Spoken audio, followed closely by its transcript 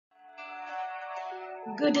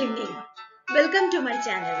Good evening. Welcome to my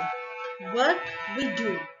channel, Work We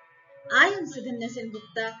Do. I am Sudhanya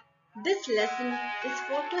Gupta. This lesson is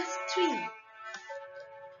for class 3.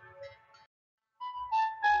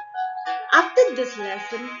 After this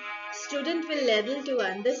lesson, student will able to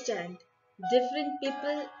understand different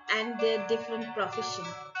people and their different profession.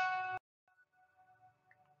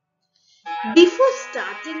 Before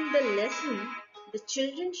starting the lesson, the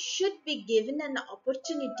children should be given an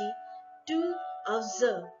opportunity to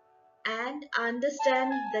observe and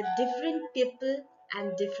understand the different people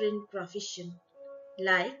and different profession,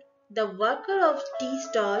 like the worker of tea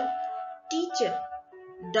stall, teacher,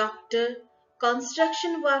 doctor,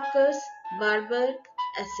 construction workers, barber,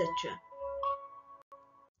 etc.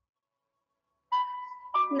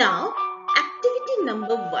 Now, activity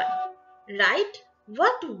number 1. Write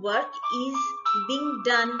what work is being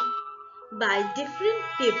done by different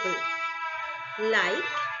people, like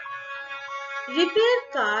repair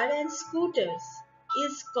car and scooters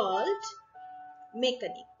is called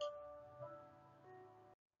mechanic.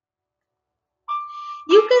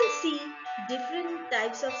 You can see different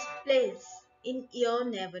types of place in your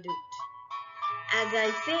neighborhood. As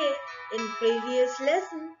I say in previous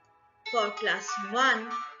lesson for class 1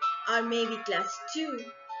 or maybe class 2,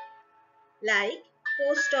 like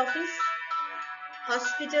post office,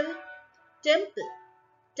 hospital, temple,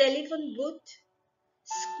 telephone booth,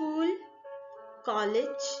 school,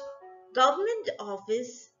 college, government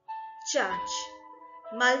office, church,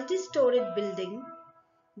 multi-storied building,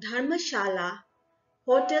 dharmashala,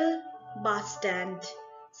 hotel, bus stand,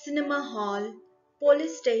 cinema hall,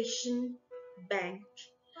 police station, bank,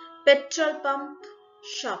 petrol pump,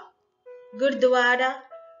 shop, gurdwara,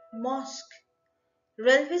 mosque,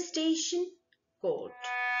 railway station, court.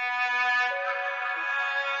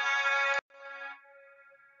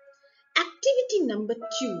 Activity number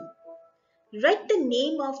 2. Write the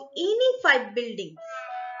name of any 5 buildings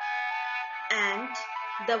and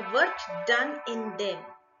the work done in them,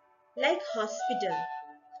 like hospital,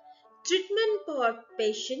 treatment for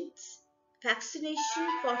patients, vaccination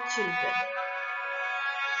for children.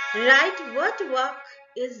 Write what work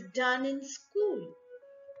is done in school.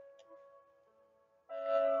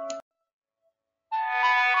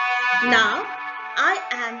 Now I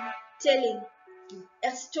am telling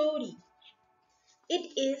a story.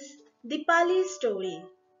 It is Dipali's story.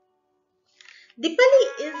 Dipali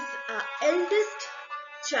is the eldest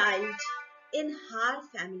child in her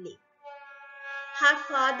family. Her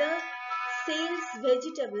father sells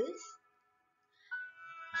vegetables.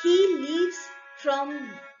 He leaves from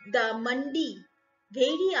the mandi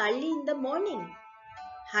very early in the morning.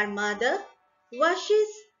 Her mother washes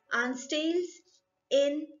and stays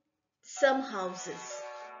in some houses.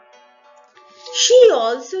 She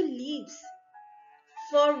also leaves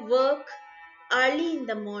for work early in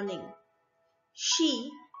the morning.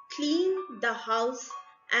 She cleans the house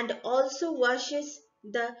and also washes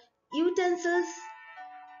the utensils.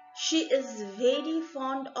 She is very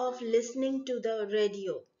fond of listening to the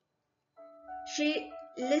radio. She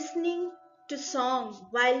listening to song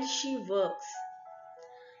while she works.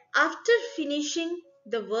 After finishing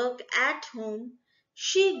the work at home,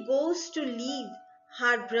 she goes to leave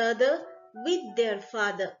her brother with their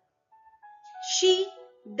father. She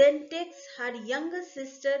then takes her younger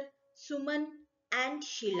sister Suman and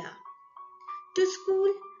Sheila to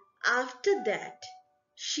school. After that,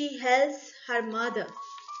 she helps her mother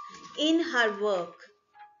in her work.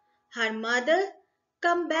 Her mother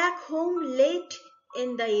come back home late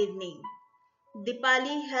in the evening.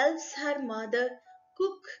 Dipali helps her mother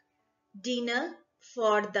cook dinner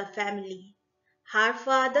for the family. Her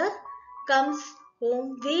father comes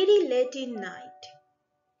home very late in night.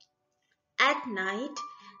 At night,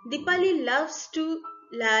 Dipali loves to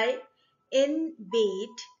lie in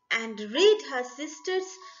bed and read her sister's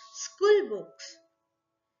school books.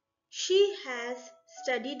 She has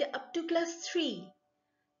studied up to class 3.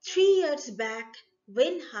 3 years back,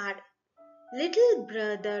 when her little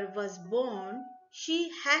brother was born, she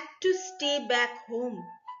had to stay back home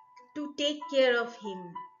to take care of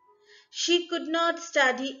him. She could not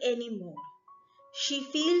study anymore. She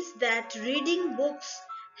feels that reading books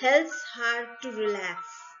helps her to relax.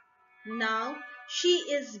 Now she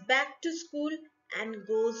is back to school and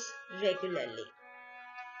goes regularly.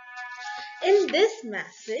 In this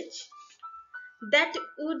message that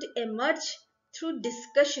would emerge through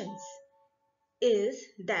discussions is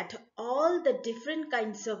that all the different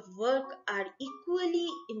kinds of work are equally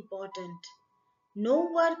important. No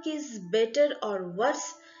work is better or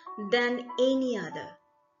worse than any other.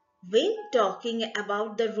 When talking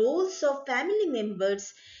about the roles of family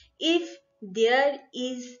members, if there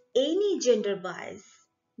is any gender bias,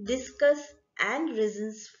 discuss and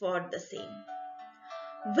reasons for the same.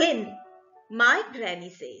 When my granny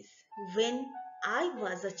says, when I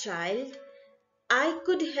was a child, I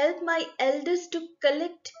could help my elders to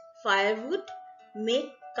collect firewood,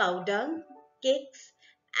 make cow dung cakes,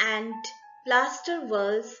 and plaster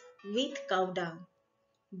walls with cow dung.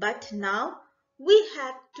 But now we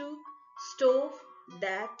have to stove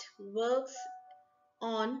that works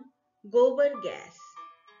on gobar gas.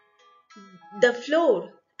 The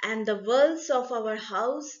floor and the walls of our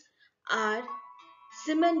house are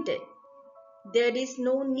cemented. There is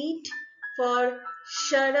no need for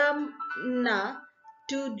Sharamna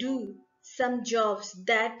to do some jobs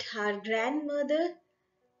that her grandmother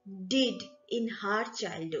did in her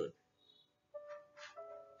childhood.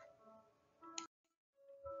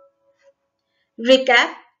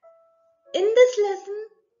 Recap. In this lesson,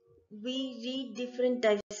 we read different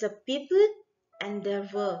types of people and their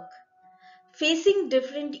work, facing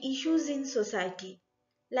different issues in society,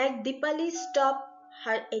 like Dipali stopped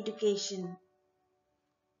her education,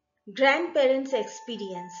 grandparents'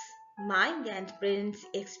 experience, my grandparents'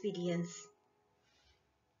 experience.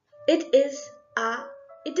 It is a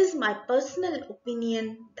it is my personal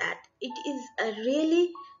opinion that it is a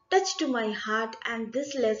really touch to my heart and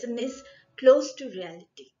this lesson is close to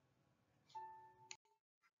reality.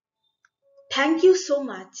 Thank you so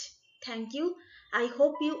much. Thank you. I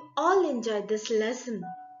hope you all enjoyed this lesson.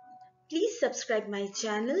 Please subscribe my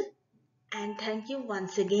channel and thank you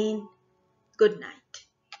once again. Good night.